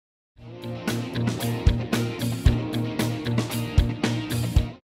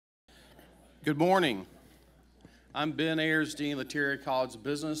Good morning. I'm Ben Ayers, Dean of the Terry College of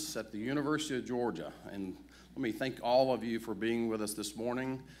Business at the University of Georgia, and let me thank all of you for being with us this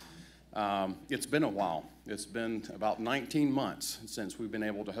morning. It's been a while. It's been about 19 months since we've been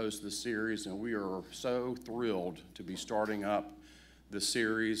able to host this series, and we are so thrilled to be starting up this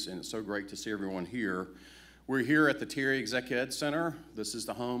series, and it's so great to see everyone here. We're here at the Terry Exec Ed Center. This is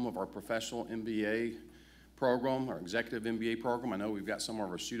the home of our professional MBA program, our executive MBA program. I know we've got some of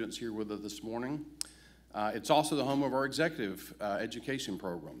our students here with us this morning. It's also the home of our executive education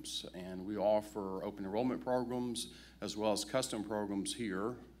programs, and we offer open enrollment programs as well as custom programs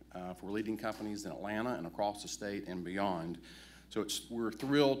here for leading companies in Atlanta and across the state and beyond. So we're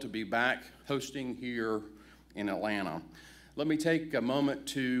thrilled to be back hosting here in Atlanta. Let me take a moment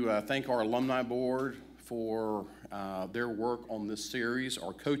to thank our alumni board for their work on this series.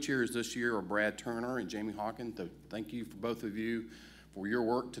 Our co-chairs this year are Brad Turner and Jamie Hawkins. So thank you for both of you for your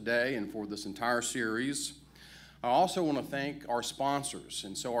work today and for this entire series. I also want to thank our sponsors.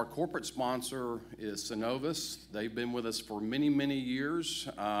 And so our corporate sponsor is Synovus. They've been with us for many, many years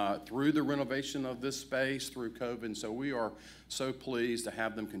through the renovation of this space, through COVID. And so we are so pleased to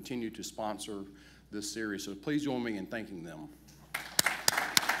have them continue to sponsor this series. So please join me in thanking them.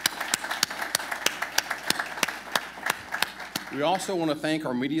 We also want to thank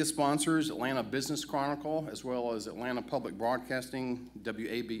our media sponsors, Atlanta Business Chronicle, as well as Atlanta Public Broadcasting,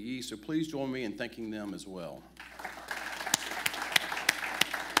 WABE. So please join me in thanking them as well.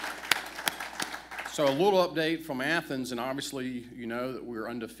 So a little update from Athens, and obviously you know that we're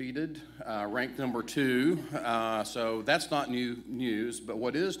undefeated, ranked number 2. So that's not new news, but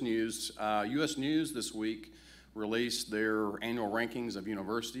what is news, U.S. News this week released their annual rankings of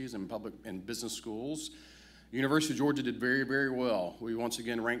universities and public and business schools. University of Georgia did very, very well. We once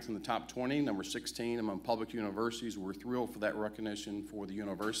again ranked in the top 20, number 16 among public universities. We're thrilled for that recognition for the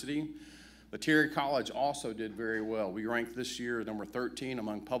university. The Terry College also did very well. We ranked this year number 13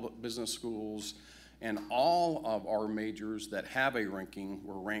 among public business schools, and all of our majors that have a ranking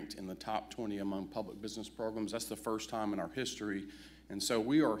were ranked in the top 20 among public business programs. That's the first time in our history, and so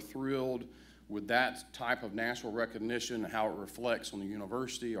we are thrilled with that type of national recognition, how it reflects on the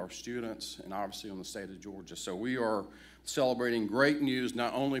university, our students, and obviously on the state of Georgia. So we are celebrating great news,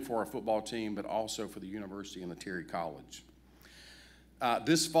 not only for our football team, but also for the university and the Terry College.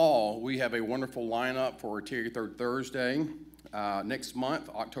 This fall, we have a wonderful lineup for our Terry Third Thursday. Next month,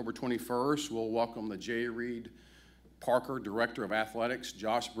 October 21st, we'll welcome the J. Reed Parker, Director of Athletics.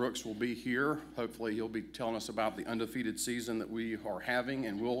 Josh Brooks will be here. Hopefully he'll be telling us about the undefeated season that we are having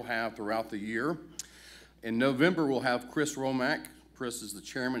and will have throughout the year. In November, we'll have Chris Romack. Chris is the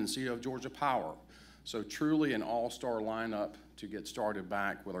Chairman and CEO of Georgia Power. So truly an all-star lineup to get started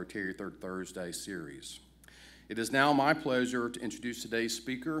back with our Terry Third Thursday series. It is now my pleasure to introduce today's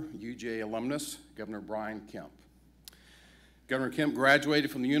speaker, UGA alumnus, Governor Brian Kemp. Governor Kemp graduated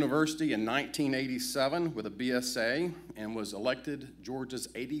from the university in 1987 with a BSA and was elected Georgia's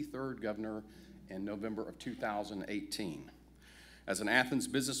 83rd governor in November of 2018. As an Athens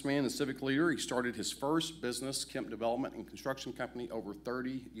businessman and civic leader, he started his first business, Kemp Development and Construction Company, over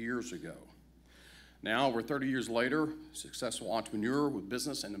 30 years ago. Now, over 30 years later, successful entrepreneur with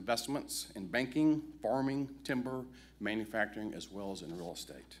business and investments in banking, farming, timber, manufacturing, as well as in real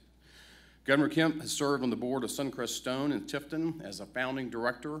estate. Governor Kemp has served on the board of Suncrest Stone in Tifton as a founding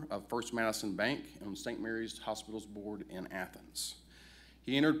director of First Madison Bank and on St. Mary's Hospital's board in Athens.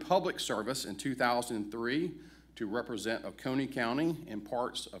 He entered public service in 2003 to represent Oconee County and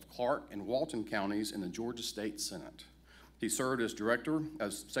parts of Clark and Walton counties in the Georgia State Senate. He served as director,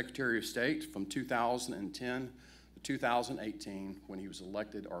 as Secretary of State from 2010 to 2018 when he was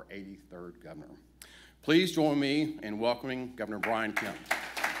elected our 83rd governor. Please join me in welcoming Governor Brian Kemp.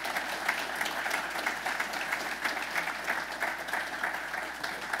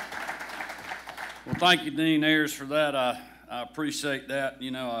 Well, thank you, Dean Ayers, for that. I appreciate that. You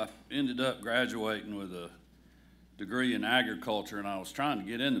know, I ended up graduating with a degree in agriculture, and I was trying to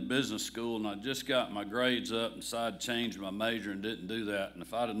get into business school, and I just got my grades up and decided to change my major and didn't do that. And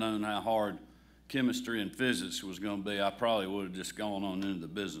if I'd have known how hard chemistry and physics was going to be, I probably would have just gone on into the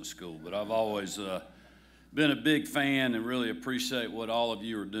business school. But I've always been a big fan and really appreciate what all of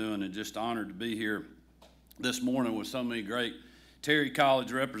you are doing, and just honored to be here this morning with so many great Terry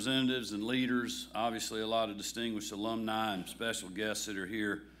College representatives and leaders, obviously a lot of distinguished alumni and special guests that are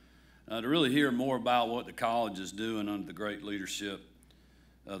here to really hear more about what the college is doing under the great leadership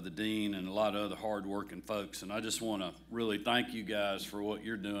of the dean and a lot of other hard-working folks. And I just want to really thank you guys for what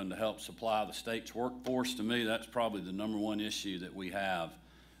you're doing to help supply the state's workforce. To me, that's probably the #1 issue that we have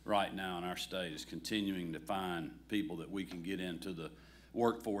right now in our state, is continuing to find people that we can get into the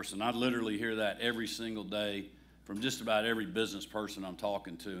workforce. And I literally hear that every single day from just about every business person I'm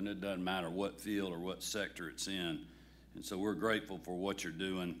talking to, and it doesn't matter what field or what sector it's in. And so we're grateful for what you're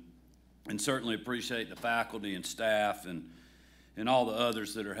doing, and certainly appreciate the faculty and staff and all the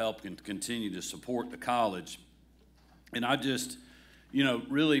others that are helping to continue to support the college. And I just,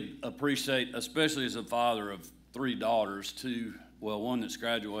 really appreciate, especially as a father of 3 daughters, one that's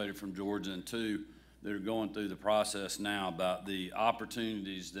graduated from Georgia and 2 that are going through the process now, about the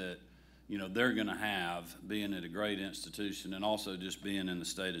opportunities that, they're going to have being at a great institution, and also just being in the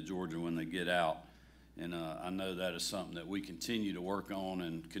state of Georgia when they get out. And I know that is something that we continue to work on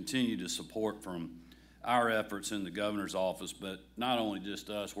and continue to support from our efforts in the governor's office, but not only just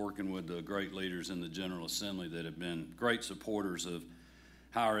us, working with the great leaders in the General Assembly that have been great supporters of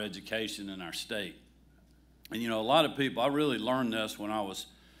higher education in our state. And a lot of people, I really learned this when I was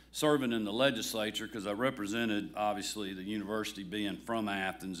serving in the legislature, because I represented, obviously, the university being from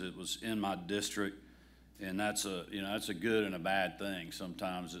Athens. It was in my district, and that's a good and a bad thing.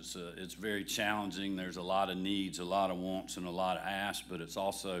 Sometimes it's very challenging. There's a lot of needs, a lot of wants, and a lot of asks, but it's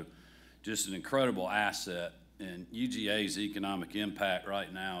also just an incredible asset. And UGA's economic impact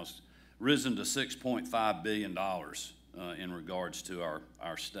right now has risen to $6.5 billion in regards to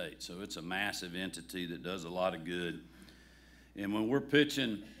our state. So it's a massive entity that does a lot of good. And when we're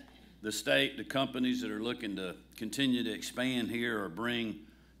pitching the state to companies that are looking to continue to expand here or bring,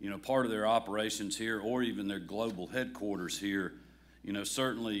 part of their operations here, or even their global headquarters here,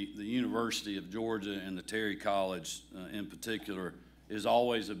 certainly the University of Georgia and the Terry College in particular is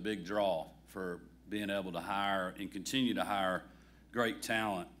always a big draw for being able to hire and continue to hire great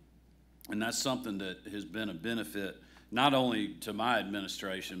talent. And that's something that has been a benefit not only to my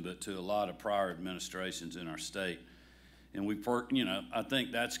administration, but to a lot of prior administrations in our state. And I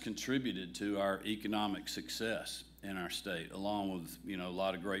think that's contributed to our economic success in our state, along with, a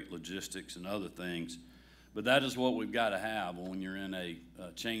lot of great logistics and other things. But that is what we've got to have when you're in a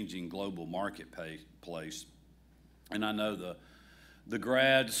changing global marketplace. And I know the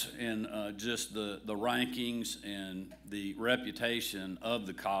grads and just the rankings and the reputation of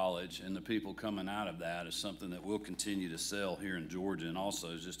the college and the people coming out of that is something that we'll continue to sell here in Georgia, and also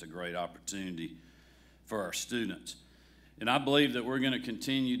is just a great opportunity for our students. And I believe that we're going to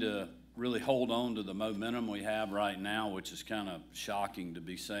continue to really hold on to the momentum we have right now, which is kind of shocking to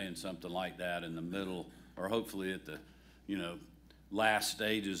be saying something like that in the middle, or hopefully at the, last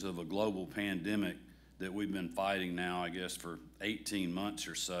stages of a global pandemic that we've been fighting now, I guess, for 18 months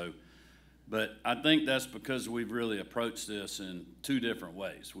or so. But I think that's because we've really approached this in 2 different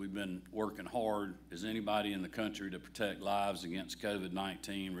ways. We've been working hard as anybody in the country to protect lives against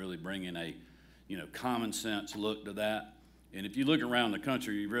COVID-19, really bringing a, common sense look to that. And if you look around the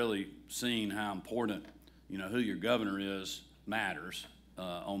country, you've really seen how important, who your governor is matters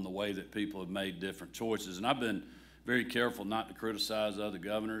on the way that people have made different choices. And I've been very careful not to criticize other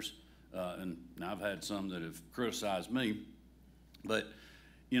governors, and I've had some that have criticized me. But,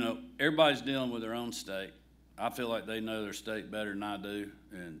 everybody's dealing with their own state. I feel like they know their state better than I do,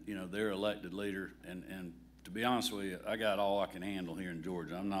 and, they're elected leader. And to be honest with you, I got all I can handle here in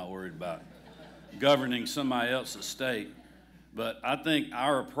Georgia. I'm not worried about governing somebody else's state. But I think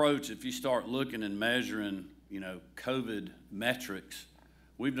our approach, if you start looking and measuring, COVID metrics,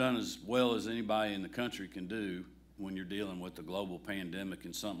 we've done as well as anybody in the country can do when you're dealing with the global pandemic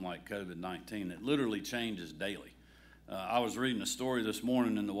and something like COVID-19 that literally changes daily. I was reading a story this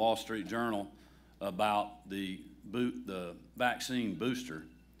morning in the Wall Street Journal about the vaccine booster,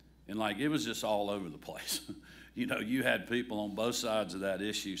 and it was just all over the place. You had people on both sides of that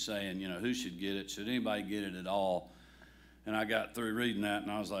issue saying, who should get it? Should anybody get it at all? And I got through reading that,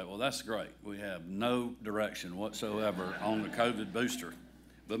 and I was like, well, that's great. We have no direction whatsoever on the COVID booster,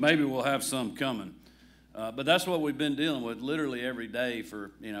 but maybe we'll have some coming. But that's what we've been dealing with literally every day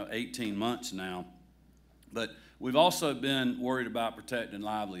for, 18 months now. But we've also been worried about protecting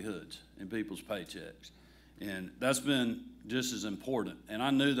livelihoods and people's paychecks. And that's been just as important. And I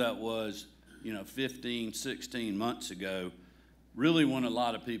knew that was, 15, 16 months ago, really when a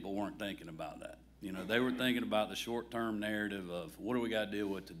lot of people weren't thinking about that. They were thinking about the short-term narrative of what do we got to deal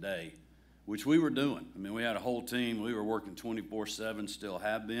with today, which we were doing. I mean, we had a whole team. We were working 24/7, still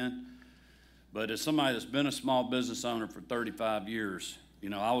have been. But as somebody that's been a small business owner for 35 years,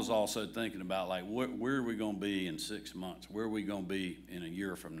 I was also thinking about, where are we going to be in 6 months? Where are we going to be in a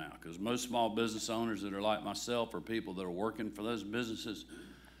year from now? Because most small business owners that are like myself, or people that are working for those businesses,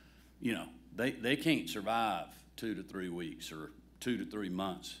 they can't survive 2 to 3 weeks or 2 to 3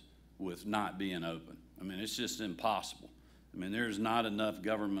 months with not being open. I mean, it's just impossible. I mean, there's not enough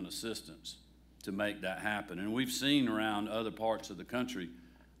government assistance to make that happen. And we've seen around other parts of the country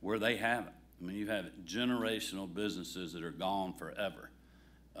where they haven't. I mean, you have generational businesses that are gone forever,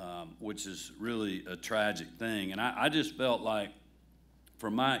 which is really a tragic thing. And I just felt like,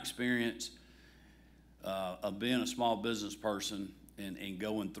 from my experience of being a small business person and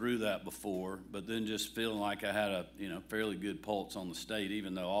going through that before, but then just feeling like I had a fairly good pulse on the state,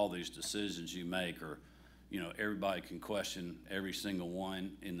 even though all these decisions you make are, everybody can question every single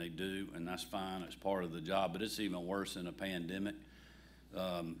one, and they do, and that's fine. It's part of the job, but it's even worse in a pandemic.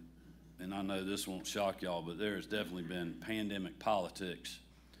 And I know this won't shock y'all, but there has definitely been pandemic politics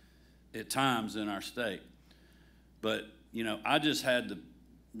at times in our state. But, I just had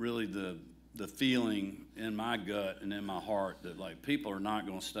the feeling in my gut and in my heart that, like, people are not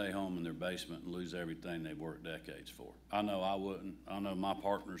going to stay home in their basement and lose everything they've worked decades for. I know I wouldn't. I know my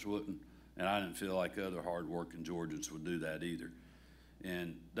partners wouldn't. And I didn't feel like other hardworking Georgians would do that either.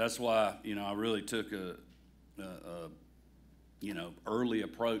 And that's why, I really took a early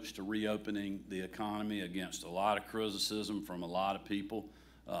approach to reopening the economy against a lot of criticism from a lot of people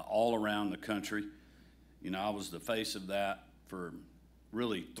all around the country. I was the face of that for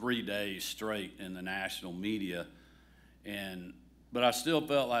really 3 days straight in the national media, but I still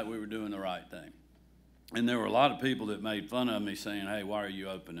felt like we were doing the right thing. And there were a lot of people that made fun of me, saying, hey, why are you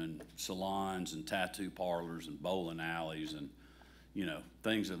opening salons and tattoo parlors and bowling alleys and,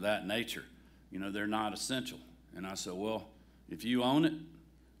 things of that nature? They're not essential. And I said, well, if you own it,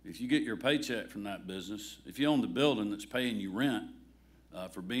 if you get your paycheck from that business, if you own the building that's paying you rent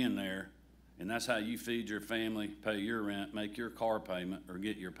for being there, and that's how you feed your family, pay your rent, make your car payment, or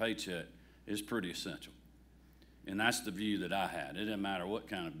get your paycheck, it's pretty essential. And that's the view that I had. It didn't matter what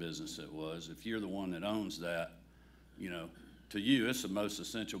kind of business it was. If you're the one that owns that, to you, it's the most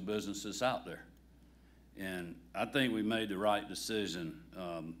essential business that's out there. And I think we made the right decision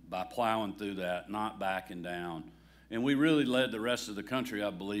by plowing through that, not backing down. And we really led the rest of the country,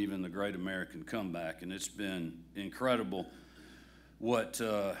 I believe, in the Great American Comeback. And it's been incredible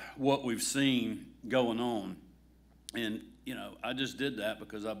what we've seen going on. And, I just did that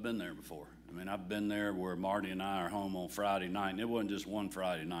because I've been there before. I mean, I've been there where Marty and I are home on Friday night, and it wasn't just one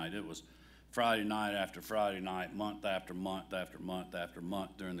Friday night. It was Friday night after Friday night, month after month after month after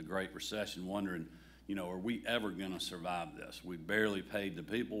month during the Great Recession, wondering, are we ever going to survive this? We barely paid the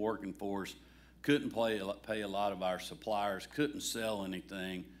people working for us, couldn't pay a lot of our suppliers, couldn't sell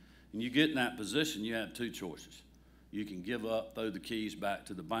anything. And you get in that position, you have two choices. You can give up, throw the keys back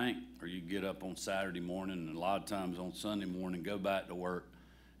to the bank, or you get up on Saturday morning, and a lot of times on Sunday morning, go back to work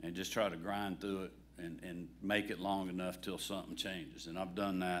and just try to grind through it and make it long enough till something changes. And I've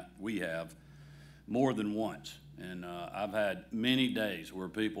done that, we have, more than once. And I've had many days where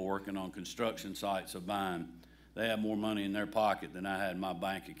people working on construction sites of mine, they have more money in their pocket than I had in my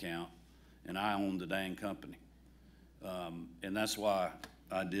bank account, and I own the dang company. And that's why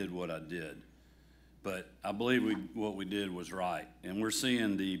I did what I did. But I believe what we did was right, and we're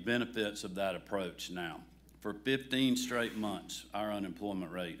seeing the benefits of that approach now. For 15 straight months, our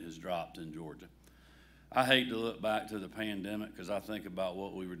unemployment rate has dropped in Georgia. I hate to look back to the pandemic because I think about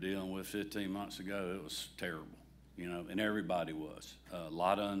what we were dealing with 15 months ago. It was terrible, and everybody was. A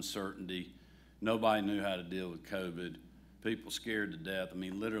lot of uncertainty. Nobody knew how to deal with COVID. People scared to death. I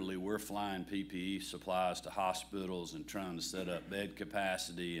mean, literally, we're flying PPE supplies to hospitals and trying to set up bed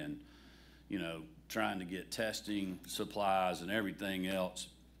capacity and, trying to get testing supplies and everything else,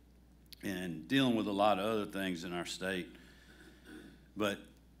 and dealing with a lot of other things in our state. But,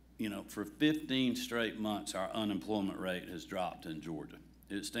 for 15 straight months, our unemployment rate has dropped in Georgia.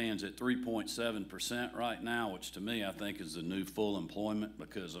 It stands at 3.7% right now, which to me I think is the new full employment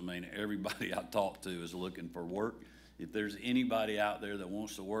because, everybody I talk to is looking for work. If there's anybody out there that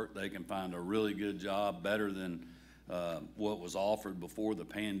wants to work, they can find a really good job, better than what was offered before the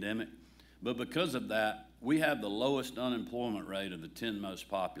pandemic. But because of that, we have the lowest unemployment rate of the 10 most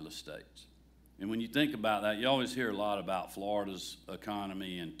populous states. And when you think about that, you always hear a lot about Florida's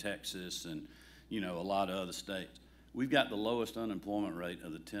economy and Texas and, a lot of other states. We've got the lowest unemployment rate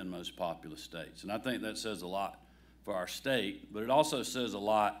of the 10 most populous states. And I think that says a lot for our state, but it also says a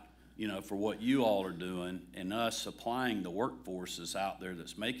lot, for what you all are doing and us supplying the workforce that's out there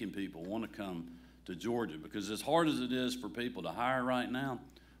that's making people want to come to Georgia. Because as hard as it is for people to hire right now,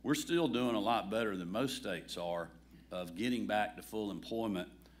 we're still doing a lot better than most states are of getting back to full employment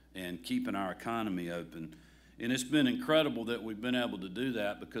and keeping our economy open. And it's been incredible that we've been able to do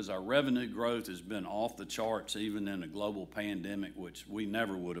that because our revenue growth has been off the charts even in a global pandemic, which we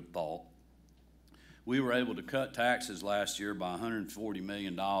never would have thought. We were able to cut taxes last year by $140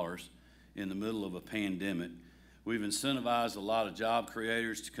 million in the middle of a pandemic. We've incentivized a lot of job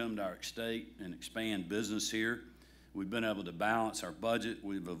creators to come to our state and expand business here. We've been able to balance our budget.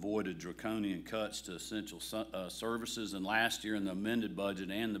 We've avoided draconian cuts to essential services. And last year in the amended budget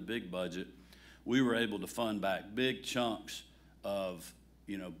and the big budget, we were able to fund back big chunks of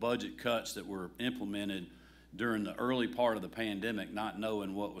budget cuts that were implemented during the early part of the pandemic, not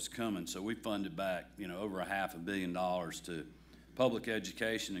knowing what was coming. So we funded back over $500 million to public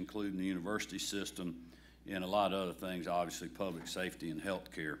education, including the university system, and a lot of other things, obviously public safety and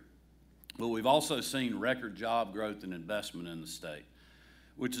health care. But we've also seen record job growth and investment in the state,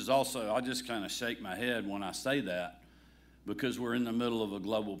 which is also, I just kind of shake my head when I say that, because we're in the middle of a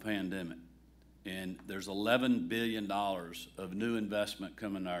global pandemic. And there's $11 billion of new investment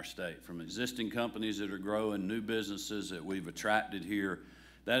coming to our state from existing companies that are growing, new businesses that we've attracted here.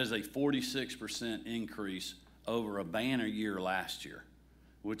 That is a 46% increase over a banner year last year,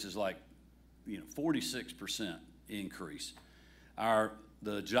 which is like 46% increase.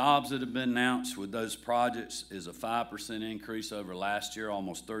 The jobs that have been announced with those projects is a 5% increase over last year,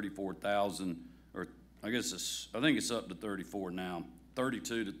 almost 34,000, or I think it's up to 34 now,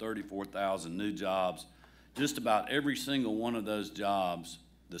 32 to 34,000 new jobs. Just about every single one of those jobs,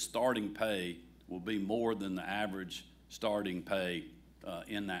 the starting pay will be more than the average starting pay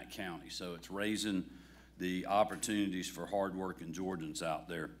in that county. So it's raising the opportunities for hardworking Georgians out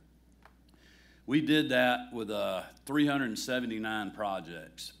there. We did that with 379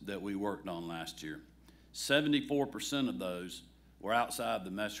 projects that we worked on last year. 74% of those were outside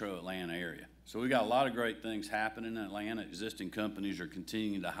the metro Atlanta area. So we got a lot of great things happening in Atlanta. Existing companies are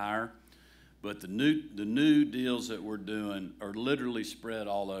continuing to hire. But the new deals that we're doing are literally spread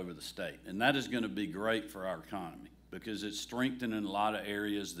all over the state. And that is going to be great for our economy because it's strengthening a lot of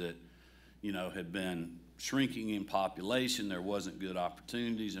areas that, have been shrinking in population. There wasn't good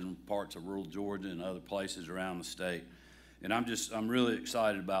opportunities in parts of rural Georgia and other places around the state. And I'm really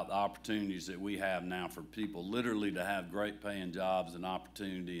excited about the opportunities that we have now for people literally to have great paying jobs and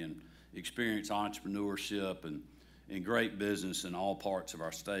opportunity and experience entrepreneurship and great business in all parts of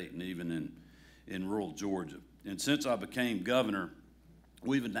our state and even in rural Georgia. And since I became governor,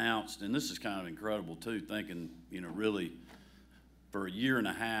 we've announced, and this is kind of incredible too, thinking, really for a year and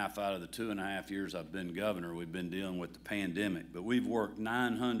a half out of the 2.5 years I've been governor, we've been dealing with the pandemic, but we've worked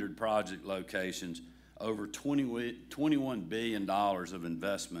 900 project locations, over $21 billion of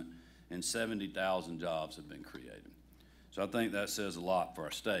investment, and 70,000 jobs have been created. So I think that says a lot for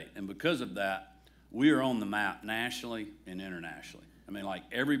our state. And because of that, we are on the map nationally and internationally. I mean, like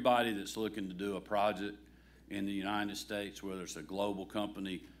everybody that's looking to do a project in the United States, whether it's a global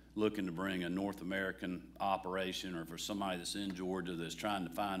company looking to bring a North American operation, or for somebody that's in Georgia that's trying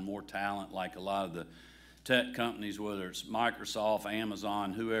to find more talent, like a lot of the tech companies, whether it's Microsoft,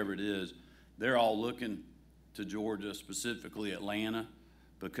 Amazon, whoever it is, they're all looking to Georgia, specifically Atlanta,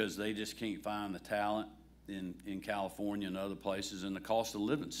 because they just can't find the talent in California and other places, and the cost of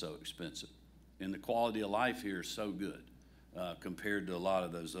living is so expensive. And the quality of life here is so good compared to a lot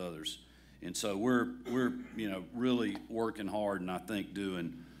of those others. And so we're really working hard, and I think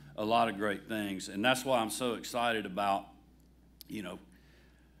doing a lot of great things. And that's why I'm so excited about,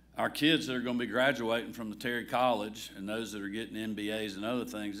 our kids that are going to be graduating from the Terry College and those that are getting MBAs and other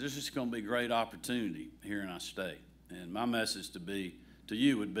things. This is going to be a great opportunity here in our state. And my message to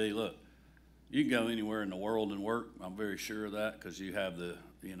you would be, look, you can go anywhere in the world and work. I'm very sure of that because you have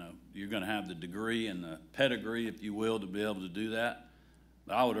you're going to have the degree and the pedigree, if you will, to be able to do that.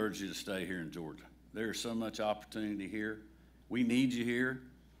 But I would urge you to stay here in Georgia. There's so much opportunity here. We need you here.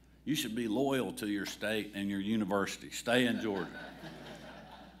 You should be loyal to your state and your university. Stay in Georgia.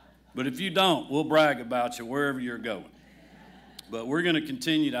 But if you don't, we'll brag about you wherever you're going. But we're going to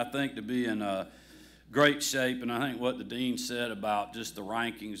continue, I think, to be in great shape. And I think what the dean said about just the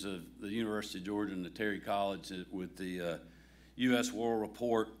rankings of the University of Georgia and the Terry College with the U.S. World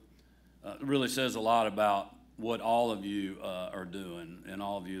Report really says a lot about what all of you are doing, and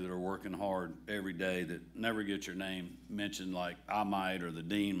all of you that are working hard every day that never get your name mentioned like I might or the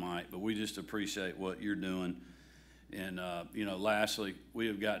dean might, but we just appreciate what you're doing. And, lastly, we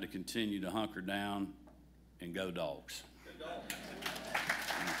have got to continue to hunker down and go Dogs. Go Dogs.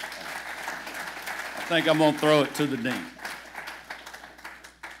 I think I'm going to throw it to the dean.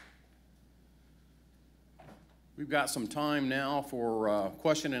 We've got some time now for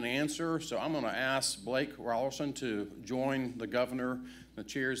question and answer, so I'm going to ask Blake Rollerson to join the governor. The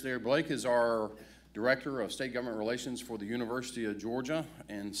chair's there. Blake is our Director of State Government Relations for the University of Georgia,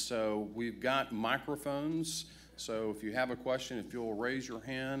 and so we've got microphones. So if you have a question, if you'll raise your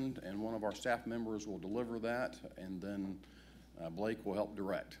hand, and one of our staff members will deliver that, and then Blake will help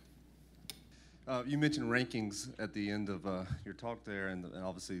direct. You mentioned rankings at the end of your talk there, and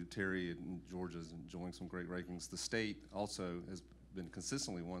obviously Terry and Georgia's enjoying some great rankings. The state also has been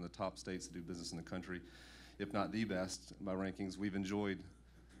consistently one of the top states to do business in the country, if not the best by rankings. We've enjoyed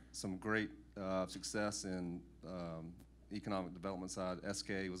some great success in economic development side. SK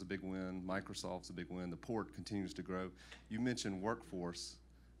was a big win. Microsoft's a big win. The port continues to grow. You mentioned workforce.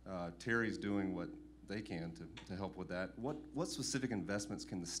 Terry's doing what they can to help with that. What specific investments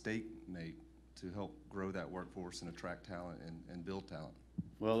can the state make to help grow that workforce and attract talent and build talent?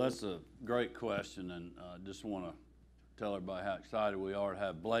 Well, that's a great question, and just want to tell everybody how excited we are to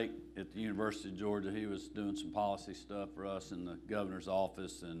have Blake at the University of Georgia. He was doing some policy stuff for us in the governor's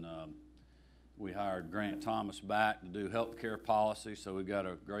office, and we hired Grant Thomas back to do healthcare policy, so we've got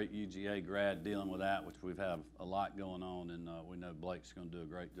a great UGA grad dealing with that, which we've had a lot going on, and we know Blake's going to do a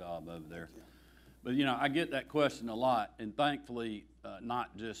great job over there. But, you know, I get that question a lot, and thankfully,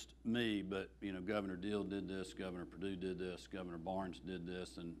 not just me, but, you know, Governor Deal did this, Governor Perdue did this, Governor Barnes did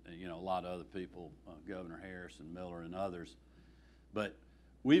this, and you know, a lot of other people, Governor Harris and Miller and others. But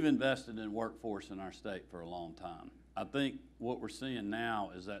we've invested in workforce in our state for a long time. I think what we're seeing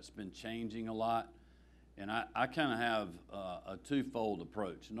now is that's been changing a lot, and I kind of have a twofold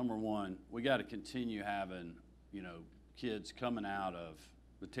approach. Number one, we got to continue having, you know, kids coming out of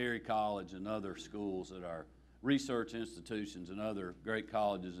the Terry College and other schools that are research institutions and other great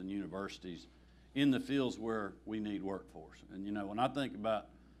colleges and universities in the fields where we need workforce. And you know, when I think about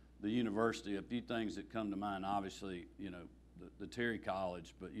the university, a few things that come to mind, obviously, you know, the Terry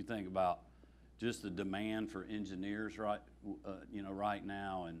College, but you think about just the demand for engineers you know, right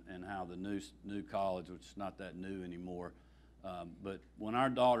now, and how the new college, which is not that new anymore, but when our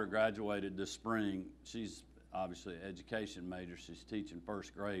daughter graduated this spring, she's obviously an education major, she's teaching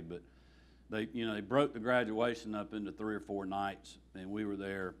first grade, but they broke the graduation up into 3 or 4 nights, and we were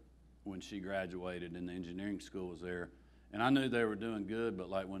there when she graduated, and the engineering school was there. And I knew they were doing good, but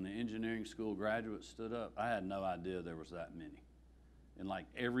like when the engineering school graduates stood up, I had no idea there was that many. And like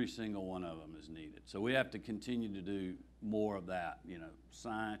every single one of them is needed. So we have to continue to do more of that. You know,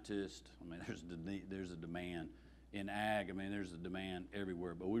 scientists, I mean, there's a demand. In ag, I mean, there's a demand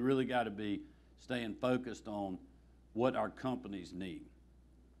everywhere. But we really got to be staying focused on what our companies need.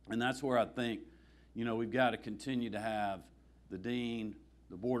 And that's where I think, you know, we've got to continue to have the dean,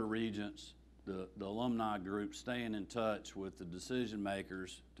 the board of regents, the alumni group staying in touch with the decision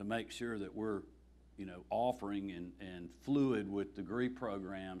makers to make sure that we're, you know, offering and fluid with degree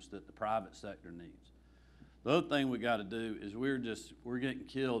programs that the private sector needs. The other thing we got to do is we're getting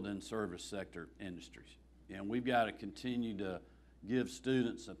killed in service sector industries. And we've got to continue to give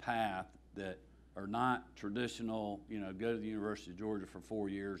students a path that are not traditional, you know, go to the University of Georgia for 4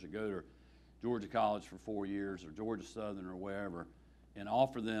 years or go to Georgia College for 4 years or Georgia Southern or wherever, and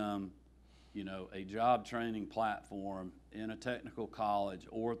offer them, you know, a job training platform in a technical college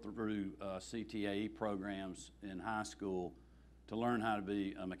or through CTAE programs in high school to learn how to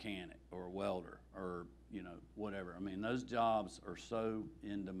be a mechanic or a welder or, you know, whatever. I mean, those jobs are so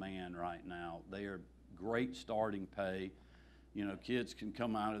in demand right now. They are great starting pay. You know, kids can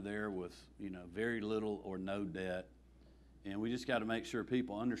come out of there with, you know, very little or no debt. And we just got to make sure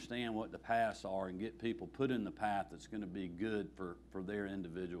people understand what the paths are and get people put in the path that's going to be good for their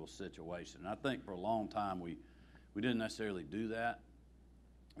individual situation. And I think for a long time we didn't necessarily do that.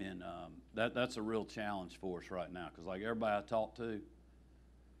 And that's a real challenge for us right now, because like everybody I talk to,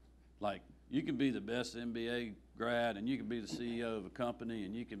 like you can be the best MBA grad and you can be the CEO of a company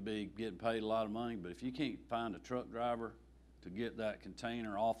and you can be getting paid a lot of money, but if you can't find a truck driver to get that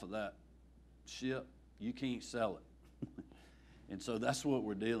container off of that ship, you can't sell it. And so that's what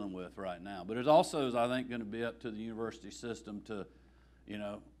we're dealing with right now. But it also is, I think, going to be up to the university system to, you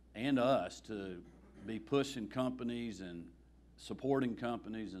know, and us to be pushing companies and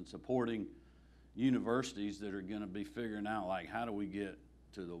supporting universities that are going to be figuring out, like, how do we get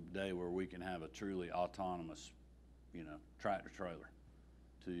to the day where we can have a truly autonomous, you know, tractor trailer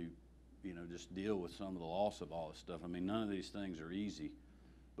to, you know, just deal with some of the loss of all this stuff. I mean, none of these things are easy,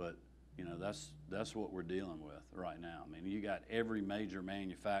 but, you know, that's what we're dealing with right now. I mean, you got every major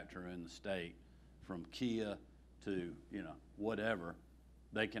manufacturer in the state, from Kia to, you know, whatever,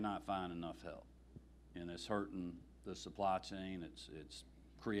 they cannot find enough help. And it's hurting the supply chain. It's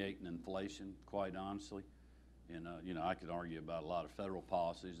creating inflation, quite honestly. And, you know, I could argue about a lot of federal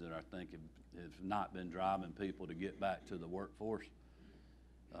policies that I think have not been driving people to get back to the workforce.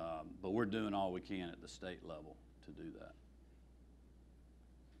 But we're doing all we can at the state level to do that.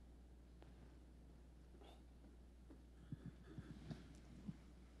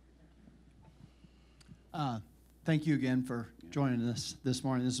 Thank you again for joining us this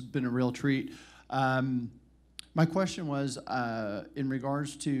morning. This has been a real treat. My question was in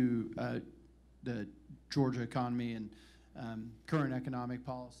regards to the Georgia economy and current economic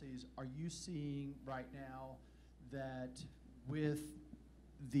policies. Are you seeing right now that with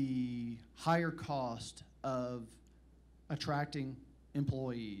the higher cost of attracting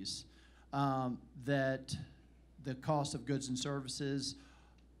employees, that the cost of goods and services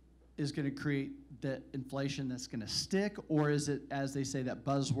is going to create the inflation that's going to stick, or is it, as they say, that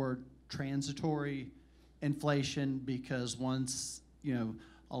buzzword, transitory inflation, because once, you know,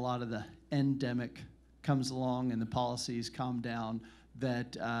 a lot of the endemic comes along and the policies calm down,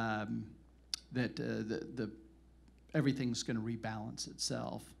 that everything's going to rebalance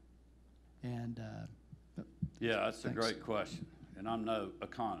itself? And Yeah, that's thanks. a great question. And I'm no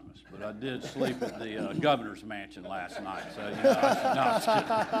economist, but I did sleep at the governor's mansion last night. So, you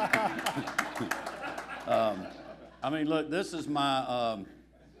know, I mean, look, this is my,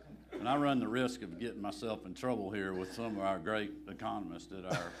 and I run the risk of getting myself in trouble here with some of our great economists at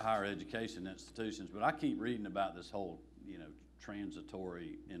our higher education institutions, but I keep reading about this whole, you know,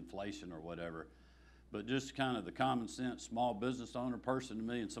 transitory inflation or whatever. But just kind of the common sense small business owner person to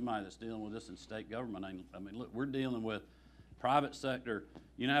me, and somebody that's dealing with this in state government, I mean, look, we're dealing with private sector.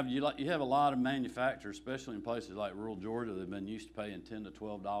 You know, you have a lot of manufacturers, especially in places like rural Georgia, that have been used to paying $10 to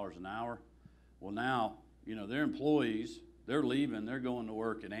 $12 an hour. Well, now, you know, their employees, they're leaving, they're going to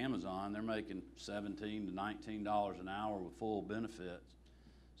work at Amazon, they're making $17 to $19 an hour with full benefits.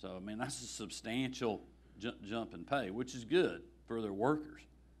 So, I mean, that's a substantial jump in pay, which is good for their workers,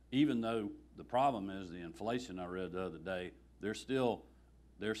 even though the problem is the inflation I read the other day. They're still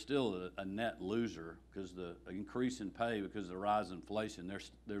a net loser because the increase in pay, because of the rise in inflation,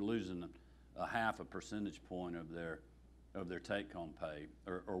 they're losing a half a percentage point of their take-home pay,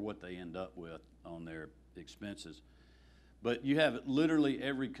 or what they end up with on their expenses. But you have literally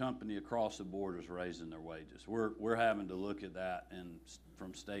every company across the board is raising their wages. We're having to look at that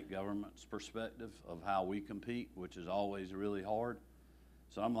from state government's perspective of how we compete, which is always really hard.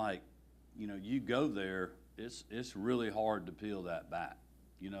 So I'm like, you know, you go there, it's really hard to peel that back.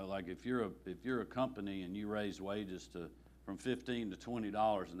 You know, like if you're a company and you raise wages from $15 to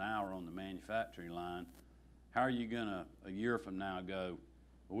 $20 an hour on the manufacturing line, how are you gonna a year from now go,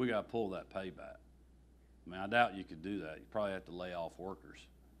 well, we got to pull that pay back? I mean, I doubt you could do that. You probably have to lay off workers,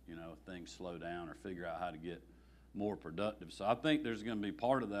 you know, if things slow down, or figure out how to get more productive. So I think there's going to be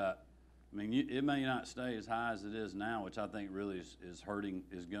part of that. I mean, it may not stay as high as it is now, which I think really is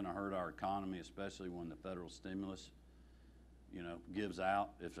going to hurt our economy, especially when the federal stimulus, you know, gives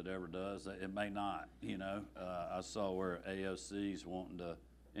out, if it ever does. It may not, you know. I saw where AOC's wanting to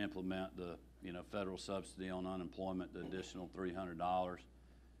implement the, you know, federal subsidy on unemployment, the additional $300.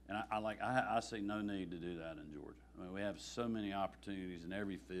 And I see no need to do that in Georgia. I mean, we have so many opportunities in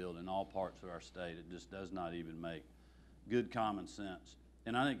every field, in all parts of our state. It just does not even make good common sense.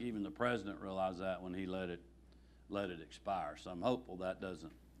 And I think even the president realized that when he let it expire. So I'm hopeful that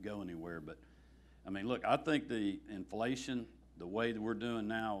doesn't go anywhere. But I mean, look, I think the inflation, the way that we're doing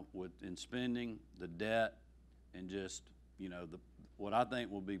now in spending, the debt, and just, you know, what I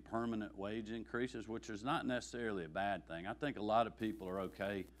think will be permanent wage increases, which is not necessarily a bad thing. I think a lot of people are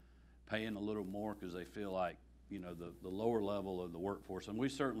okay paying a little more because they feel like, you know, the lower level of the workforce. And we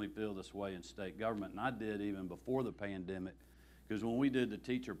certainly feel this way in state government, and I did even before the pandemic, because when we did the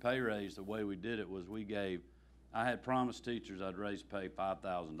teacher pay raise, the way we did it was I had promised teachers I'd raise pay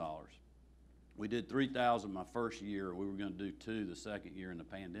 $5,000. We did $3,000 my first year. We were going to do $2,000 the second year, and the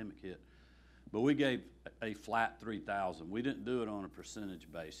pandemic hit. But we gave a flat $3,000. We didn't do it on a percentage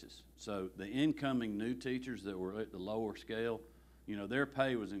basis. So the incoming new teachers that were at the lower scale, you know, their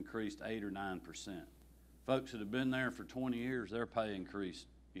pay was increased 8 or 9%. Folks that have been there for 20 years, their pay increased,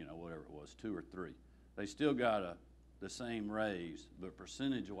 you know, whatever it was, 2 or 3. They still got the same raise, but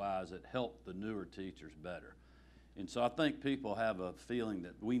percentage-wise, it helped the newer teachers better. And so I think people have a feeling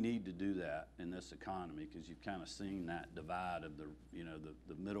that we need to do that in this economy, because you've kind of seen that divide of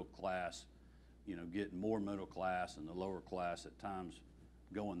the middle class, you know, getting more middle class, and the lower class at times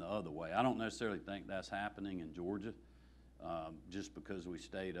going the other way. I don't necessarily think that's happening in Georgia, just because we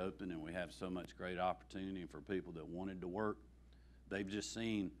stayed open and we have so much great opportunity for people that wanted to work. They've just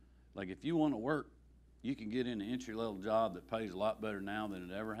seen, like, if you want to work, you can get in an entry-level job that pays a lot better now than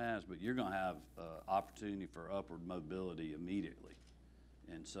it ever has, but you're going to have opportunity for upward mobility immediately.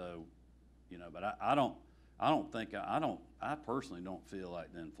 And so, you know, but I personally don't feel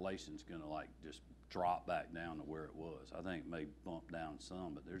like the inflation's going to, like, just drop back down to where it was. I think it may bump down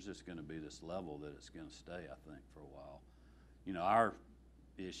some, but there's just going to be this level that it's going to stay, I think, for a while. You know, our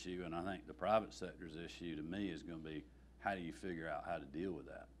issue, and I think the private sector's issue to me, is going to be, how do you figure out how to deal with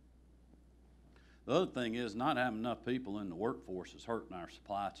that? The other thing is not having enough people in the workforce is hurting our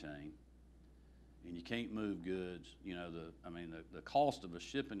supply chain. And you can't move goods. You know, the cost of a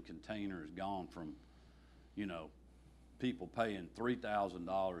shipping container has gone from, you know, people paying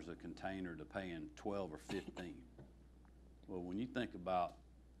 $3,000 a container to paying 12 or 15. Well, when you think about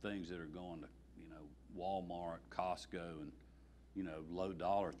things that are going to, you know, Walmart, Costco, and, you know, low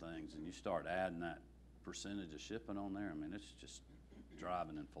dollar things, and you start adding that percentage of shipping on there, I mean, it's just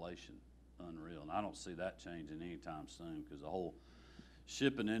driving inflation unreal. And I don't see that changing anytime soon, because the whole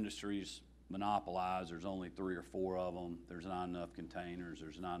shipping industry's monopolized. There's only 3 or 4 of them. There's not enough containers.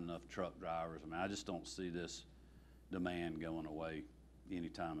 There's not enough truck drivers. I mean, I just don't see this demand going away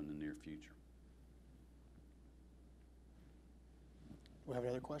anytime in the near future. We have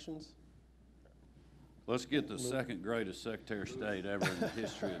any other questions? Let's get the second greatest Secretary of State ever in the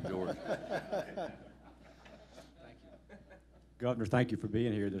history of Georgia. Governor, thank you for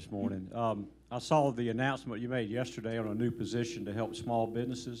being here this morning. I saw the announcement you made yesterday on a new position to help small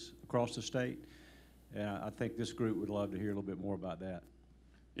businesses across the state, and I think this group would love to hear a little bit more about that.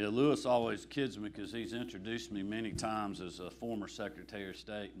 Yeah, Lewis always kids me because he's introduced me many times as a former Secretary of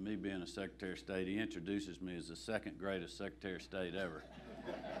State, and me being a Secretary of State, he introduces me as the second greatest Secretary of State ever.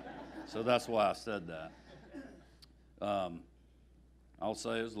 So that's why I said that. I'll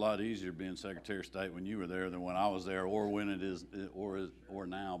say it was a lot easier being Secretary of State when you were there than when I was there, or when it is, or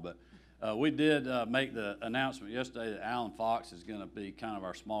now. But we did make the announcement yesterday that Alan Fox is going to be kind of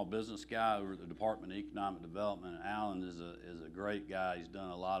our small business guy over at the Department of Economic Development. And Alan is a great guy. He's done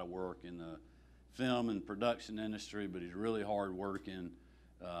a lot of work in the film and production industry, but he's really hard working.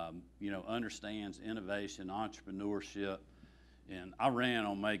 You know, understands innovation, entrepreneurship. And I ran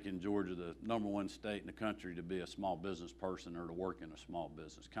on making Georgia the #1 state in the country to be a small business person or to work in a small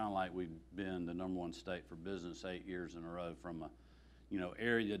business. Kind of like we've been the #1 state for business 8 years in a row from a, you know,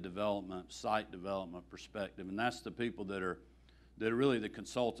 area development, site development perspective. And that's the people that are really the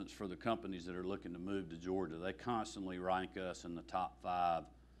consultants for the companies that are looking to move to Georgia. They constantly rank us in the top 5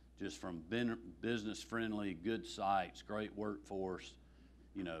 just from business friendly, good sites, great workforce,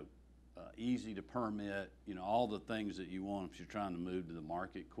 you know, easy to permit, you know, all the things that you want if you're trying to move to the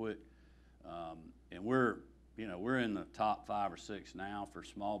market quick. And we're in the top 5 or 6 now for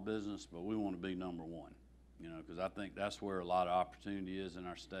small business, but we want to be #1, you know, because I think that's where a lot of opportunity is in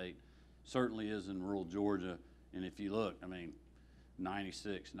our state. Certainly is in rural Georgia. And if you look, I mean,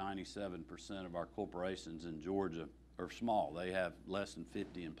 96, 97% of our corporations in Georgia are small. They have less than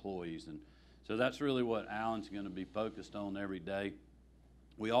 50 employees. And so that's really what Alan's going to be focused on every day.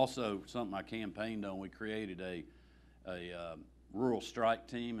 We also, something I campaigned on, we created a rural strike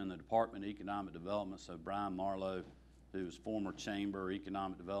team in the Department of Economic Development. So Brian Marlowe, who's former Chamber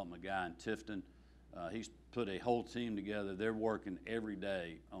Economic Development guy in Tifton, he's put a whole team together. They're working every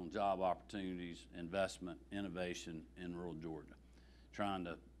day on job opportunities, investment, innovation in rural Georgia, trying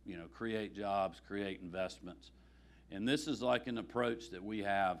to, you know, create jobs, create investments. And this is like an approach that we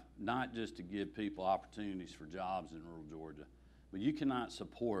have, not just to give people opportunities for jobs in rural Georgia, but you cannot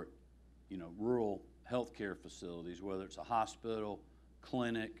support, you know, rural healthcare facilities, whether it's a hospital,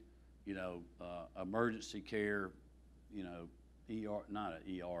 clinic, you know, emergency care, you know, ER, not an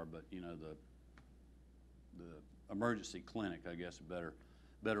ER, but, you know, the emergency clinic, I guess a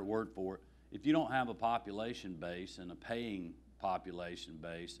better word for it. If you don't have a population base and a paying population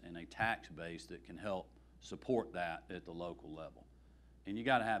base and a tax base that can help support that at the local level. And you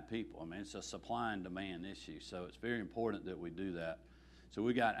got to have people. I mean, it's a supply and demand issue, so it's very important that we do that. So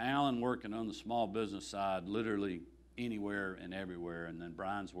we got Alan working on the small business side, literally anywhere and everywhere, and then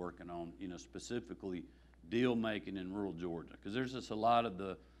Brian's working on, you know, specifically deal making in rural Georgia, because there's just a lot of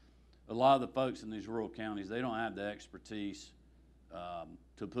the folks in these rural counties, they don't have the expertise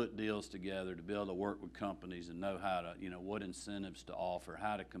to put deals together, to be able to work with companies and know how to, you know, what incentives to offer,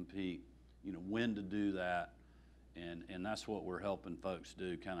 how to compete, you know, when to do that. And that's what we're helping folks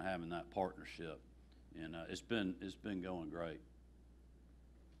do, kind of having that partnership. And it's been going great.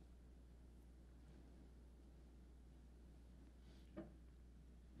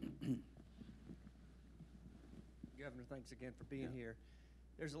 Governor, thanks again for being here.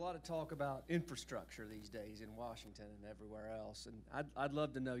 There's a lot of talk about infrastructure these days in Washington and everywhere else, and I'd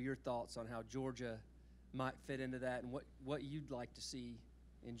love to know your thoughts on how Georgia might fit into that and what you'd like to see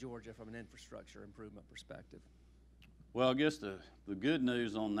in Georgia from an infrastructure improvement perspective. Well, I guess the good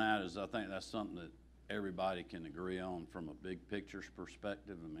news on that is I think that's something that everybody can agree on from a big picture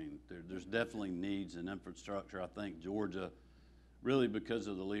perspective. I mean, there's definitely needs in infrastructure. I think Georgia, really because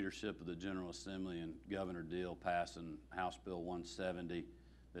of the leadership of the General Assembly and Governor Deal passing House Bill 170,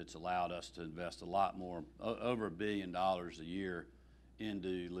 that's allowed us to invest a lot more, over $1 billion a year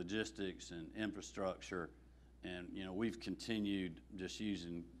into logistics and infrastructure. And, you know, we've continued just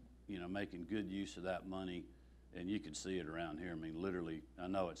using, you know, making good use of that money. And you can see it around here. I mean, literally, I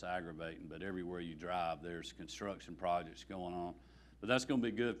know it's aggravating, but everywhere you drive, there's construction projects going on. But that's going to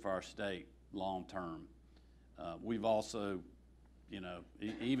be good for our state long term. We've also, you know,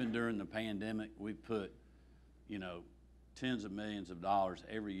 even during the pandemic, we put, you know, tens of millions of dollars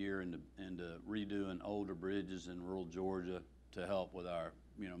every year into redoing older bridges in rural Georgia to help with our,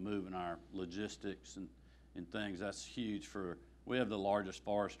 you know, moving our logistics and things. That's huge for, we have the largest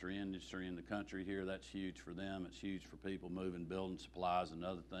forestry industry in the country here. That's huge for them. It's huge for people moving building supplies and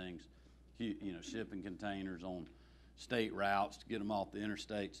other things, you know, shipping containers on state routes to get them off the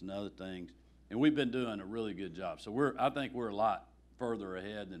interstates and other things. And we've been doing a really good job. So I think we're a lot further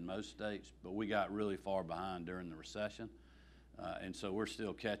ahead than most states, but we got really far behind during the recession. And so we're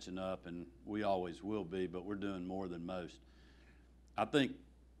still catching up, and we always will be, but we're doing more than most. I think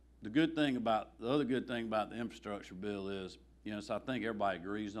the other good thing about the infrastructure bill is, you know, so I think everybody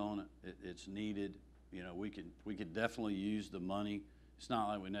agrees on it. It's needed. You know, we could definitely use the money. It's not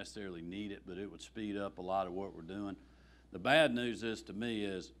like we necessarily need it, but it would speed up a lot of what we're doing. The bad news is, to me,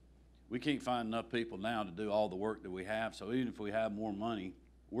 is we can't find enough people now to do all the work that we have. So even if we have more money,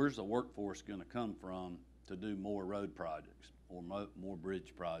 where's the workforce going to come from to do more road projects or more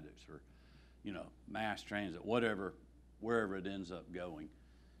bridge projects, or, you know, mass transit, whatever, wherever it ends up going?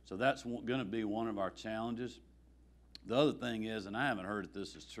 So that's going to be one of our challenges. The other thing is, and I haven't heard if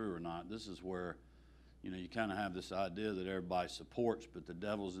this is true or not, this is where, you know, you kind of have this idea that everybody supports, but the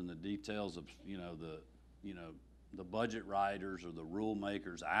devil's in the details of, the budget writers or the rule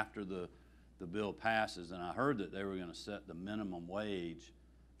makers after the bill passes. And I heard that they were going to set the minimum wage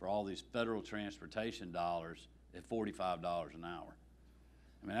for all these federal transportation dollars at $45 an hour.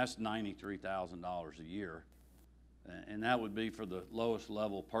 I mean, that's $93,000 a year. And that would be for the lowest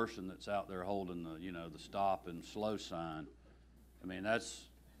level person that's out there holding the, you know, the stop and slow sign. I mean, that's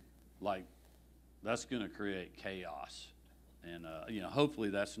going to create chaos. And, you know, hopefully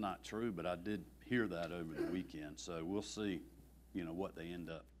that's not true, but I did hear that over the weekend. So we'll see, you know, what they end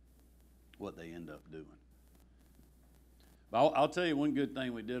up doing. But I'll tell you one good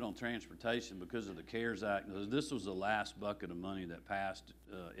thing we did on transportation because of the CARES Act. This was the last bucket of money that passed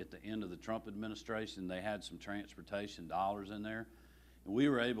at the end of the Trump administration. They had some transportation dollars in there. And we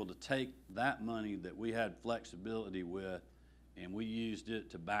were able to take that money that we had flexibility with, and we used it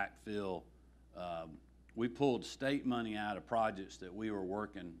to backfill. We pulled state money out of projects that we were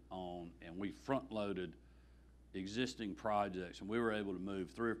working on, and we front-loaded existing projects. And we were able to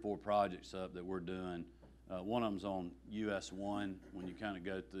move 3 or 4 projects up that we're doing. One of them's on US 1, when you kind of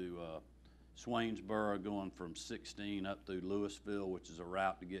go through Swainsboro, going from 16 up through Louisville, which is a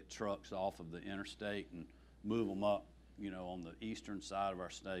route to get trucks off of the interstate and move them up, you know, on the eastern side of our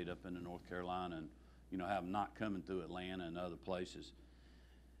state up into North Carolina, and, you know, have them not coming through Atlanta and other places.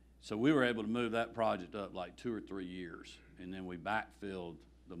 So we were able to move that project up like 2 or 3 years, and then we backfilled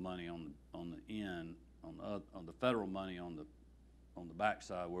the money on the federal money on the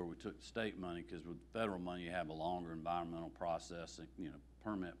backside where we took the state money, because with federal money you have a longer environmental processing, you know,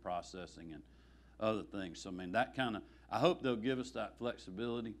 permit processing and other things. So I mean, that kind of, I hope they'll give us that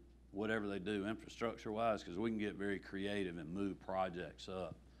flexibility, whatever they do infrastructure wise, because we can get very creative and move projects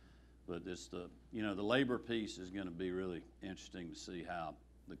up. But it's the labor piece is going to be really interesting to see how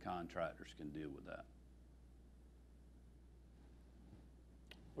the contractors can deal with that.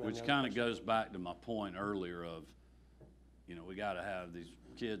 Which kind of goes back to my point earlier of, you know, we got to have these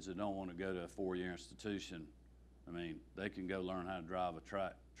kids that don't want to go to a 4-year institution. I mean, they can go learn how to drive a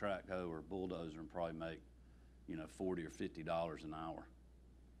track hoe or bulldozer and probably make, you know, $40 or $50 an hour.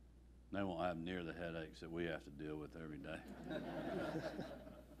 They won't have near the headaches that we have to deal with every day.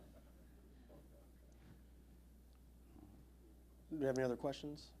 Do we have any other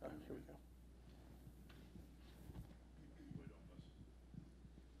questions? Here we go.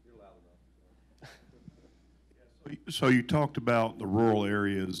 So you talked about the rural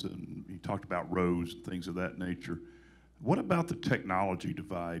areas and you talked about roads and things of that nature. What about the technology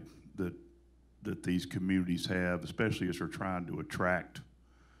divide that these communities have, especially as they're trying to attract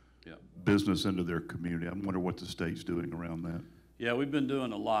business into their community? I wonder what the state's doing around that. Yeah, we've been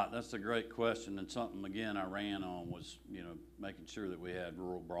doing a lot. That's a great question, and something, again, I ran on was, you know, making sure that we had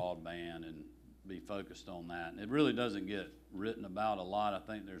rural broadband and be focused on that. And it really doesn't get written about a lot. I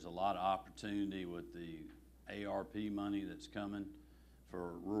think there's a lot of opportunity with the ARP money that's coming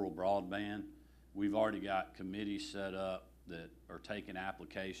for rural broadband. We've already got committees set up that are taking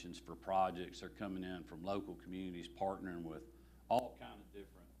applications for projects. They're coming in from local communities, partnering with all kind of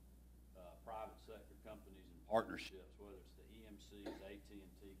different private sector companies and partnerships, whether it's the EMC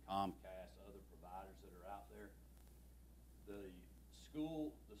AT&T, Comcast, other providers that are out there.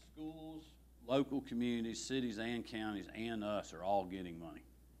 The schools, local communities, cities and counties, and us are all getting money.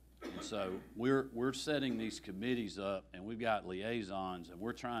 And so we're setting these committees up, and we've got liaisons, and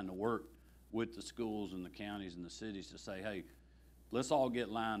we're trying to work with the schools and the counties and the cities to say, hey, let's all get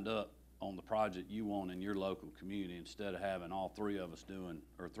lined up on the project you want in your local community instead of having all three of us doing,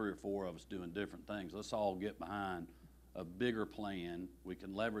 or 3 or 4 of us doing different things. Let's all get behind a bigger plan. We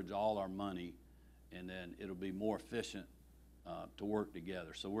can leverage all our money, and then it'll be more efficient to work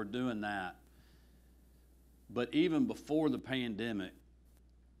together. So we're doing that. But even before the pandemic,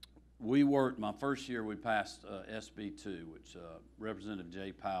 we worked, my first year we passed SB2, which Representative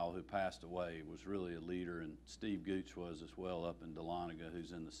Jay Powell, who passed away, was really a leader, and Steve Gooch was as well up in Dahlonega,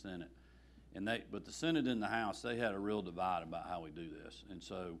 who's in the Senate. But the Senate and the House, they had a real divide about how we do this. And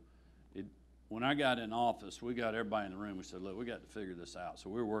so when I got in office, we got everybody in the room, we said, look, we got to figure this out. So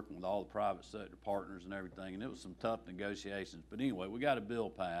we were working with all the private sector partners and everything, and it was some tough negotiations. But anyway, we got a bill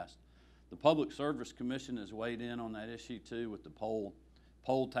passed. The Public Service Commission has weighed in on that issue too, with the poll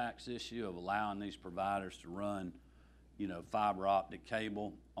tax issue of allowing these providers to run, fiber optic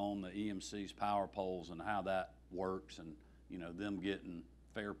cable on the EMC's power poles and how that works, and, them getting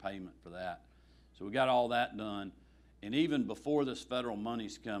fair payment for that. So we got all that done. And even before this federal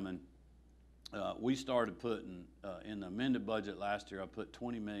money's coming, we started putting, in the amended budget last year, I put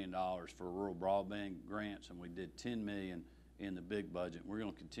 $20 million for rural broadband grants, and we did $10 million in the big budget. We're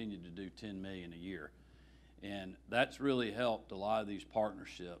going to continue to do $10 million a year. And that's really helped a lot of these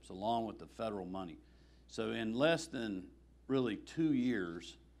partnerships along with the federal money. So in less than really 2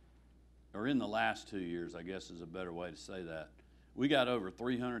 years, or in the last 2 years, I guess is a better way to say that, we got over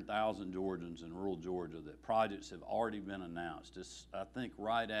 300,000 Georgians in rural Georgia that projects have already been announced. It's, I think,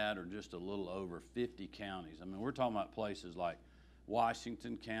 right at or just a little over 50 counties. I mean, we're talking about places like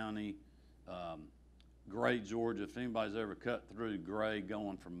Washington County, Gray, Georgia. If anybody's ever cut through Gray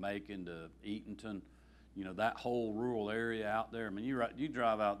going from Macon to Eatonton, that whole rural area out there. I mean, you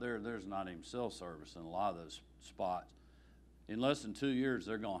drive out there, there's not even cell service in a lot of those spots. In less than 2 years,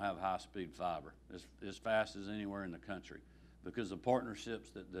 they're going to have high-speed fiber as fast as anywhere in the country, because the partnerships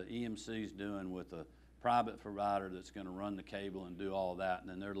that the EMC is doing with a private provider that's going to run the cable and do all of that, and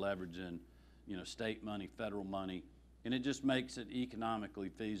then they're leveraging, state money, federal money, and it just makes it economically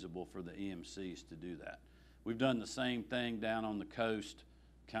feasible for the EMCs to do that. We've done the same thing down on the coast,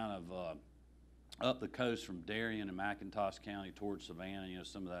 kind of up the coast from Darien and McIntosh County towards Savannah,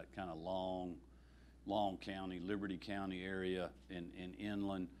 some of that kind of Long County, Liberty County area in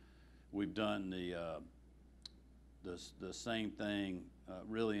inland. We've done the same thing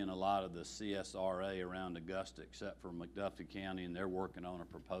really in a lot of the CSRA around Augusta, except for McDuffie County, and they're working on a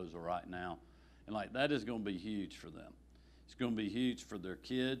proposal right now. And that is going to be huge for them. It's going to be huge for their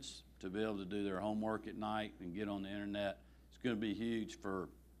kids to be able to do their homework at night and get on the internet. It's going to be huge for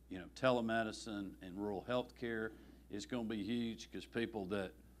telemedicine and rural health care. It's going to be huge because people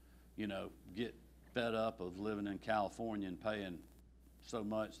that, get fed up of living in California and paying so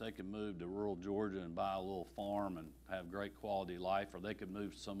much, they could move to rural Georgia and buy a little farm and have great quality life, or they could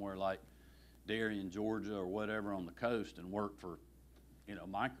move somewhere like Darien, Georgia, or whatever on the coast and work for,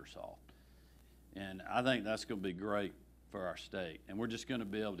 Microsoft. And I think that's going to be great for our state. And we're just going to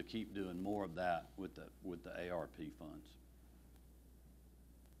be able to keep doing more of that with the ARP funds.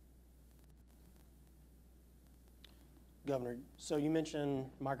 Governor, so you mentioned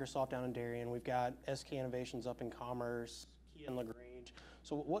Microsoft down in Darien. We've got SK Innovations up in Commerce, Kia in LaGrange.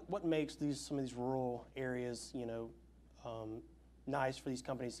 So what makes some of these rural areas, nice for these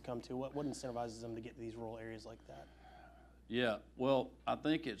companies to come to? What incentivizes them to get to these rural areas like that? Yeah, well, I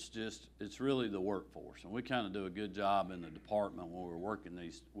think it's really the workforce. And we kind of do a good job in the department when we're working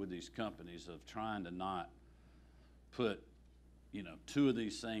with these companies of trying to not put, 2 of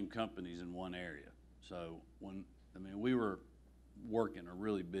these same companies in one area. So we were working a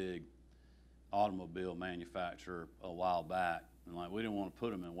really big automobile manufacturer a while back, and we didn't want to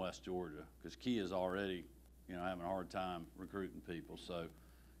put them in West Georgia because Kia's already, having a hard time recruiting people. So,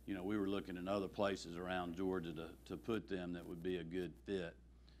 we were looking in other places around Georgia to put them that would be a good fit.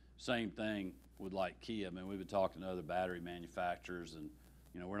 Same thing with Kia. We've been talking to other battery manufacturers, and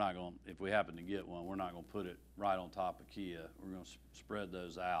we're not going, if we happen to get one, we're not going to put it right on top of Kia. We're going to spread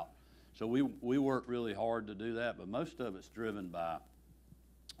those out. So we work really hard to do that, but most of it's driven by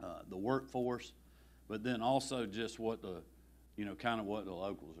the workforce, but then also just what the, kind of what the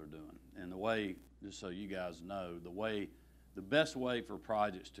locals are doing. And the way, just so you guys know, the best way for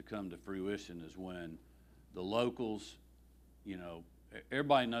projects to come to fruition is when the locals,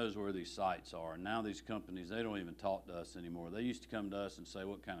 everybody knows where these sites are. And now these companies, they don't even talk to us anymore. They used to come to us and say,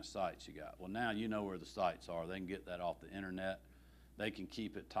 what kind of sites you got? Well, now you know where the sites are. They can get that off the internet. They can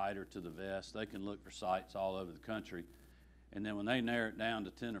keep it tighter to the vest. They can look for sites all over the country. And then when they narrow it down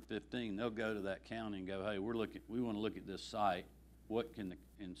to 10 or 15, they'll go to that county and go, hey, we want to look at this site.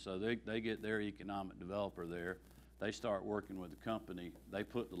 And so they get their economic developer there. They start working with the company. They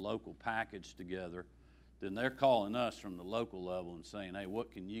put the local package together. Then they're calling us from the local level and saying, hey, what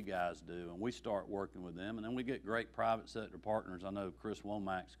can you guys do? And we start working with them. And then we get great private sector partners. I know Chris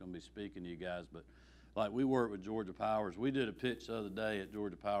Womack's going to be speaking to you guys, but like we work with Georgia Powers. We did a pitch the other day at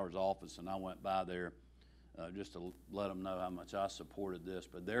Georgia Powers' office, and I went by there just to let them know how much I supported this.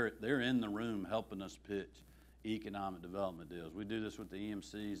 But they're in the room helping us pitch economic development deals. We do this with the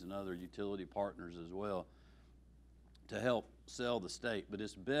EMCs and other utility partners as well to help sell the state. But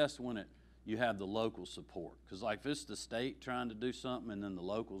it's best when you have the local support. Because like if it's the state trying to do something and then the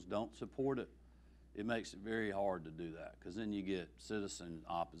locals don't support it, it makes it very hard to do that. Because then you get citizen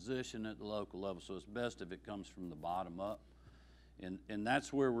opposition at the local level. So it's best if it comes from the bottom up. And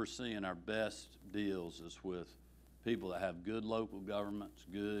that's where we're seeing our best deals is with people that have good local governments,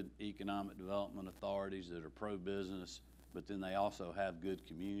 good economic development authorities that are pro-business, but then they also have good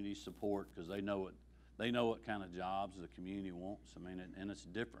community support because they know what kind of jobs the community wants. I mean, and it's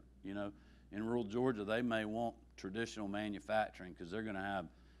different. You know, in rural Georgia, they may want traditional manufacturing because they're going to have,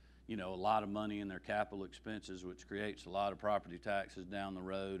 you know, a lot of money in their capital expenses, which creates a lot of property taxes down the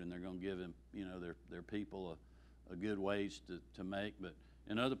road, and they're going to give them, you know, their people a good wage to make. But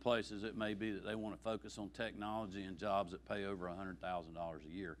in other places, it may be that they want to focus on technology and jobs that pay over $100,000 a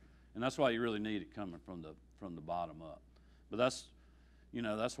year, and that's why you really need it coming from the bottom up. But that's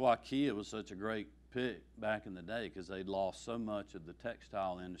why Kia was such a great pick back in the day, because they'd lost so much of the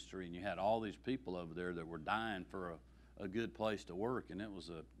textile industry, and you had all these people over there that were dying for a good place to work, and it was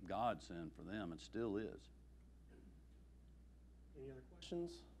a godsend for them, and still is. Any other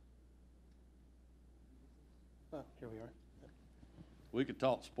questions? Oh, here we are. We could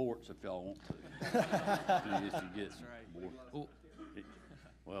talk sports if y'all want to. If you get That's right. bored.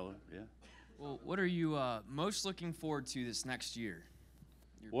 Well, yeah. Well, what are you most looking forward to this next year?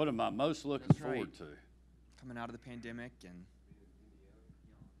 What am I most looking That's forward right. to? Coming out of the pandemic and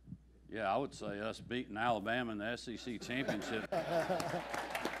Yeah, I would say us beating Alabama in the SEC championship.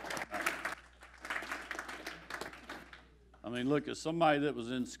 I mean, look, as somebody that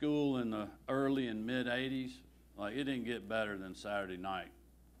was in school in the early and mid '80s, like it didn't get better than Saturday night,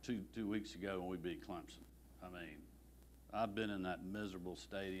 two weeks ago when we beat Clemson. I mean, I've been in that miserable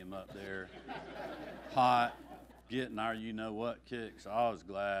stadium up there, hot, getting our you-know-what kicks. I was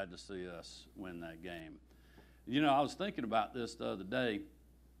glad to see us win that game. You know, I was thinking about this the other day.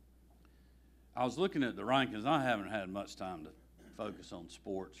 I was looking at the rankings. I haven't had much time to focus on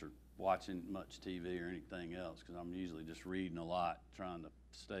sports or watching much TV or anything else because I'm usually just reading a lot, trying to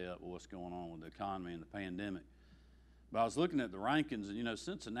stay up with what's going on with the economy and the pandemic. But I was looking at the rankings, and, you know,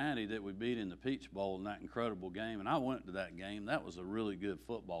 Cincinnati that we beat in the Peach Bowl in that incredible game, and I went to that game. That was a really good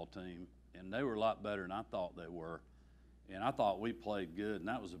football team, and they were a lot better than I thought they were. And I thought we played good, and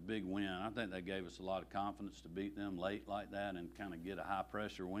that was a big win. I think that gave us a lot of confidence to beat them late like that and kind of get a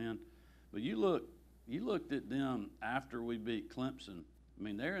high-pressure win. But you looked at them after we beat Clemson. I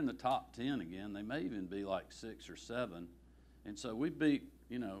mean, they're in the top 10 again. They may even be like 6 or 7. And so we beat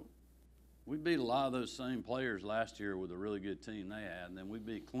a lot of those same players last year with a really good team they had, and then we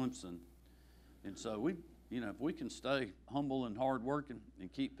beat Clemson. And so if we can stay humble and hardworking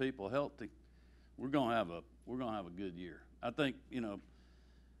and keep people healthy, we're gonna have a good year. I think,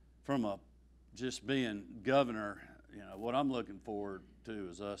 from just being governor, what I'm looking forward to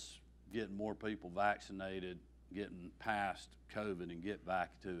is us getting more people vaccinated, getting past COVID and get back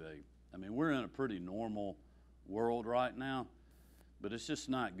to we're in a pretty normal world right now, but it's just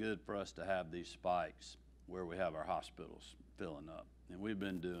not good for us to have these spikes where we have our hospitals filling up. And we've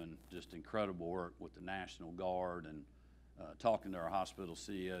been doing just incredible work with the National Guard and talking to our hospital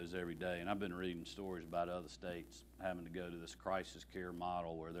CEOs every day. And I've been reading stories about other states having to go to this crisis care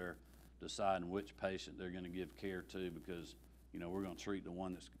model where they're deciding which patient they're going to give care to because, we're going to treat the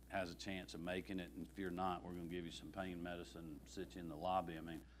one that has a chance of making it, and if you're not, we're going to give you some pain medicine and sit you in the lobby. I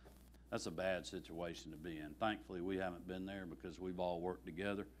mean, that's a bad situation to be in. Thankfully, we haven't been there because we've all worked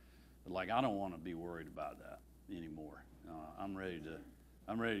together. But I don't want to be worried about that anymore. I'm ready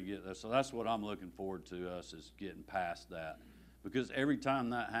to get there. So that's what I'm looking forward to us is getting past that. Because every time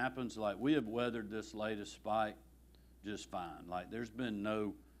that happens, we have weathered this latest spike just fine. There's been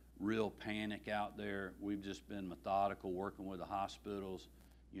no real panic out there. We've just been methodical, working with the hospitals,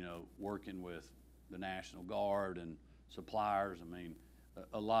 working with the National Guard and suppliers. I mean,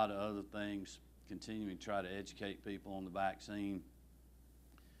 a lot of other things, continuing to try to educate people on the vaccine.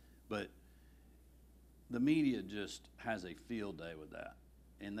 But the media just has a field day with that.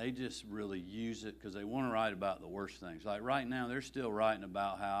 And they just really use it because they want to write about the worst things. Like right now, they're still writing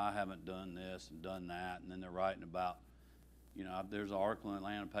about how I haven't done this and done that. And then they're writing about, you know, there's an article in the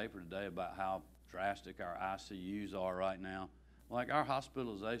Atlanta paper today about how drastic our ICUs are right now. Like our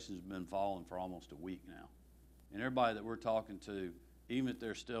hospitalization has been falling for almost a week now. And everybody that we're talking to, even if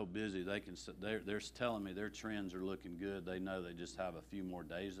they're still busy, they're telling me their trends are looking good. They know they just have a few more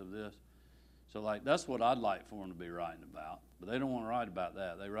days of this. So like that's what I'd like for them to be writing about, but they don't want to write about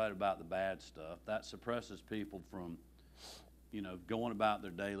that. They write about the bad stuff. That suppresses people from, you know, going about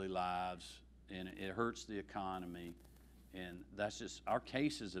their daily lives, and it hurts the economy, and that's just, our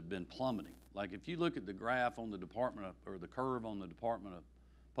cases have been plummeting. Like if you look at the graph on the the curve on the Department of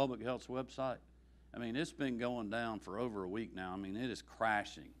Public Health's website, I mean, it's been going down for over a week now. I mean, it is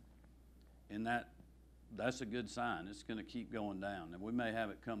crashing, and that's a good sign. It's going to keep going down, and we may have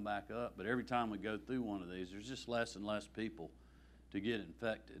it come back up, but every time we go through one of these, there's just less and less people to get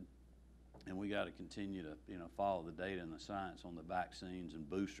infected, and we got to continue to, you know, follow the data and the science on the vaccines and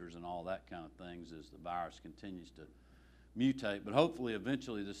boosters and all that kind of things as the virus continues to mutate. But hopefully,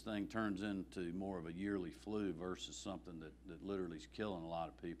 eventually, this thing turns into more of a yearly flu versus something that literally is killing a lot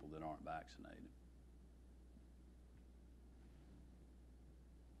of people that aren't vaccinated.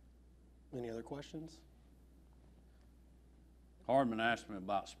 Any other questions? Hardman asked me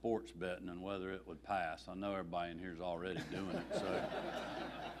about sports betting and whether it would pass. I know everybody in here is already doing it.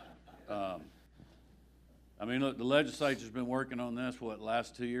 So, I mean, look, the legislature's been working on this, what,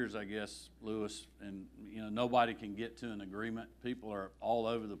 last 2 years, I guess, Lewis, and, you know, nobody can get to an agreement. People are all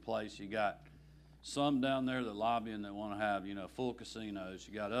over the place. You got some down there that lobbying that want to have, you know, full casinos.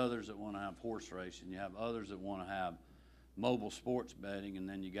 You got others that want to have horse racing. You have others that want to have mobile sports betting, and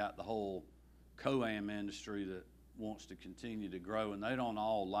then you got the whole co-am industry that wants to continue to grow, and they don't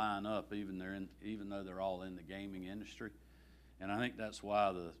all line up even though they're all in the gaming industry. And I think that's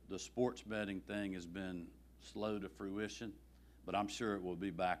why the sports betting thing has been slow to fruition, but I'm sure it will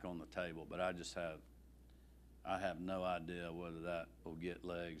be back on the table. But I have no idea whether that will get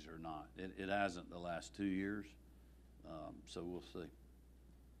legs or not. It hasn't the last 2 years, so we'll see.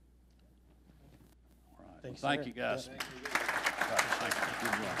 All right. Thank you, guys. Yeah. Thank you.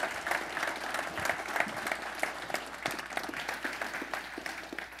 Good job.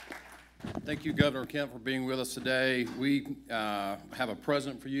 Thank you, Governor Kemp, for being with us today. We have a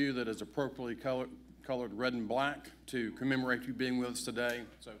present for you that is appropriately colored red and black to commemorate you being with us today.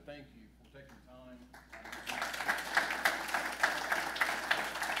 So thank you for taking time.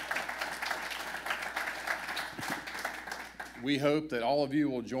 We hope that all of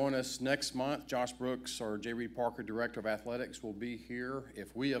you will join us next month. Josh Brooks, our J. Reed Parker Director of Athletics, will be here.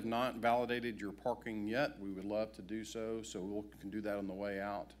 If we have not validated your parking yet, we would love to do so, so we can do that on the way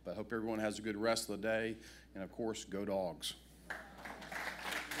out. But I hope everyone has a good rest of the day, and of course, go Dogs.